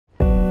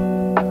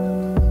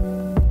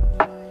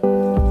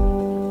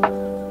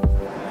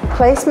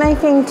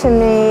Placemaking to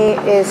me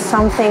is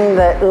something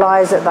that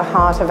lies at the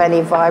heart of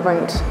any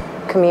vibrant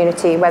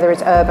community, whether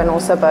it's urban or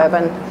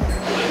suburban.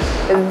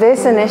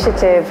 This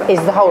initiative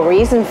is the whole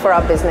reason for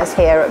our business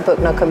here at Book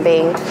Nook and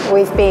Bean.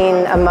 We've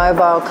been a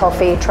mobile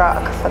coffee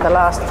truck for the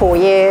last 4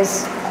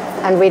 years,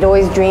 and we'd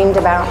always dreamed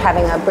about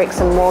having a bricks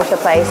and mortar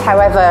place,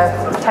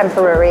 however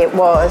temporary it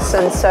was.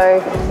 And so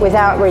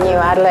without Renew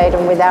Adelaide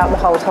and without the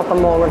whole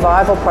Topham Mall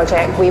revival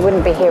project, we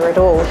wouldn't be here at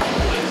all.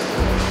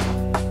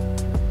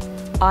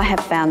 I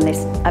have found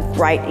this a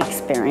great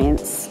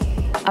experience.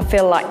 I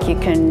feel like you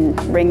can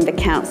ring the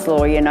council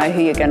or you know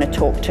who you're going to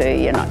talk to.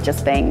 You're not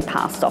just being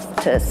passed off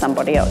to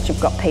somebody else. You've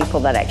got people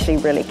that actually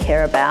really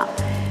care about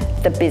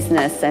the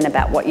business and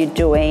about what you're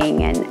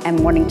doing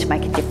and wanting to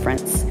make a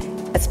difference.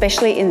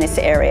 Especially in this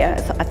area,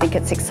 I think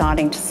it's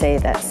exciting to see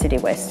that City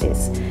West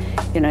is,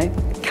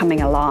 coming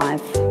alive.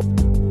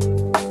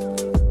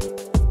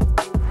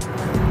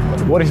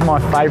 What is my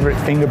favourite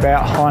thing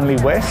about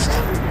Hindley West?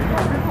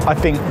 I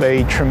think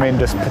the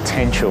tremendous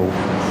potential.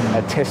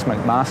 Tess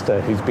McMaster,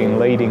 who's been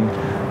leading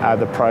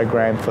the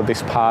program for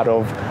this part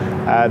of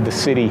the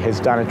city, has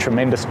done a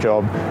tremendous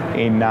job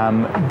in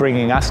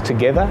bringing us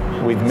together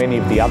with many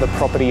of the other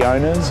property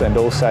owners and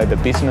also the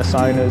business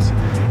owners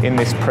in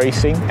this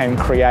precinct and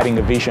creating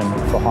a vision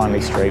for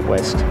Hindley Street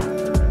West.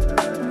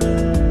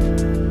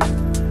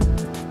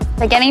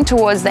 So getting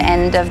towards the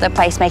end of the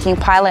placemaking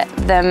pilot,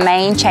 the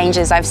main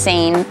changes I've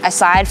seen,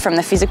 aside from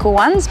the physical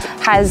ones,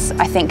 has,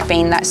 I think,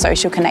 been that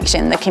social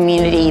connection, the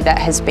community that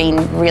has been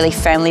really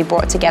firmly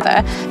brought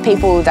together,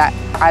 people that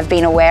I've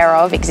been aware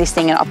of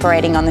existing and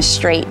operating on the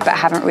street but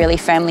haven't really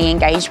firmly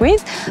engaged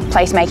with.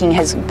 Placemaking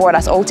has brought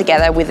us all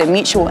together with a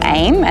mutual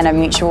aim and a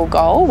mutual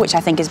goal, which I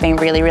think has been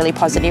really, really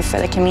positive for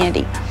the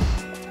community.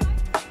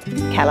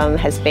 Callum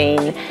has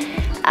been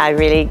a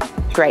really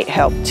great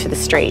help to the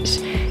street.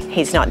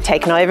 He's not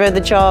taken over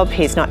the job,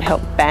 he's not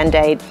helped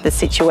band-aid the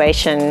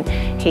situation,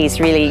 he's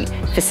really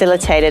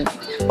facilitated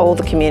all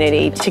the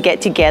community to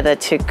get together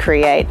to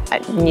create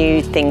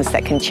new things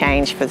that can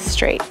change for the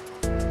street.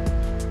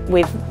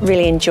 We've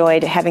really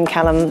enjoyed having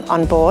Callum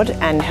on board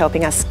and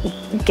helping us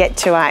get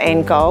to our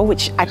end goal,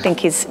 which I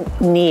think is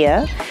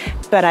near,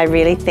 but I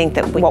really think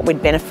that what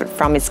we'd benefit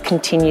from is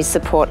continued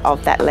support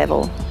of that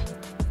level.